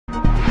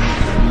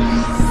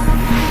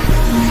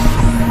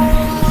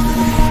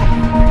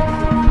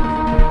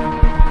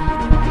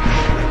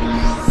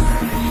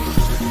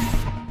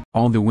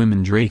all the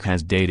women Drake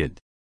has dated.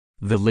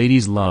 The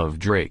ladies love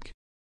Drake.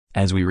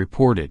 As we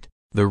reported,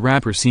 the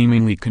rapper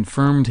seemingly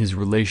confirmed his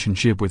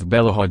relationship with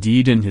Bella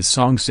Hadid in his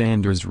song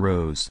Sanders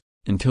Rose,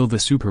 until the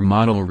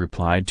supermodel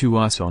replied to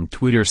us on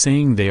Twitter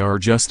saying they are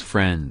just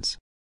friends.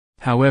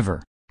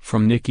 However,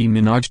 from Nicki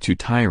Minaj to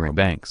Tyra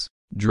Banks,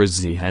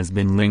 Drizzy has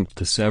been linked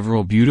to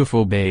several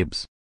beautiful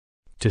babes.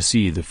 To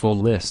see the full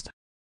list,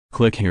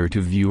 click here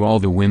to view all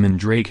the women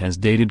Drake has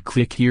dated.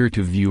 Click here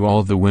to view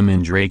all the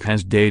women Drake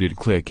has dated.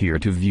 Click here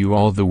to view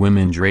all the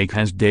women Drake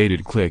has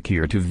dated. Click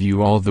here to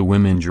view all the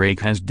women Drake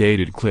has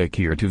dated. Click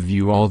here to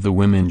view all the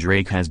women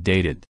Drake has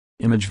dated.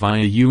 Image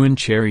via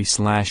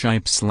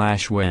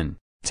UN_Cherry/IPE/when.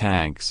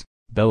 Tags: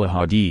 Bella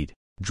Hadid,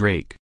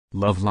 Drake,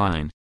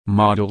 Loveline,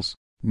 Models,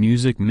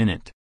 Music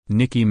Minute,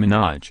 Nicki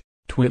Minaj,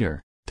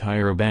 Twitter,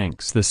 Tyra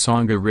Banks. The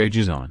saga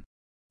rages on.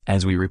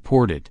 As we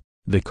reported,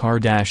 the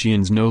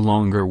Kardashians no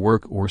longer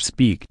work or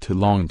speak to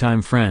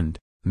longtime friend,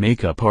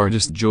 makeup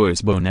artist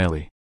Joyce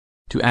Bonelli.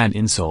 To add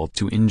insult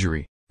to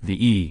injury,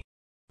 the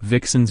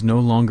Vixens no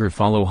longer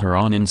follow her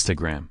on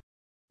Instagram.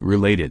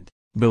 Related,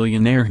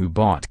 billionaire who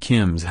bought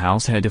Kim's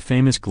house had a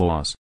famous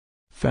clause.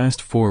 Fast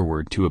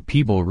forward to a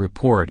People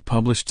report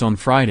published on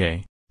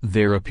Friday,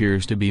 there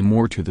appears to be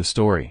more to the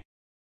story.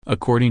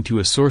 According to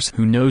a source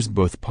who knows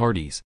both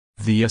parties,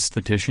 the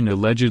esthetician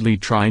allegedly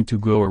tried to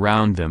go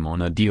around them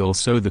on a deal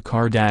so the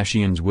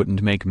Kardashians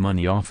wouldn't make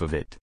money off of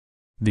it.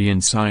 The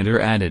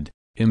insider added,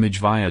 image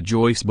via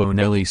Joyce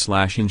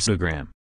Bonelli/Instagram.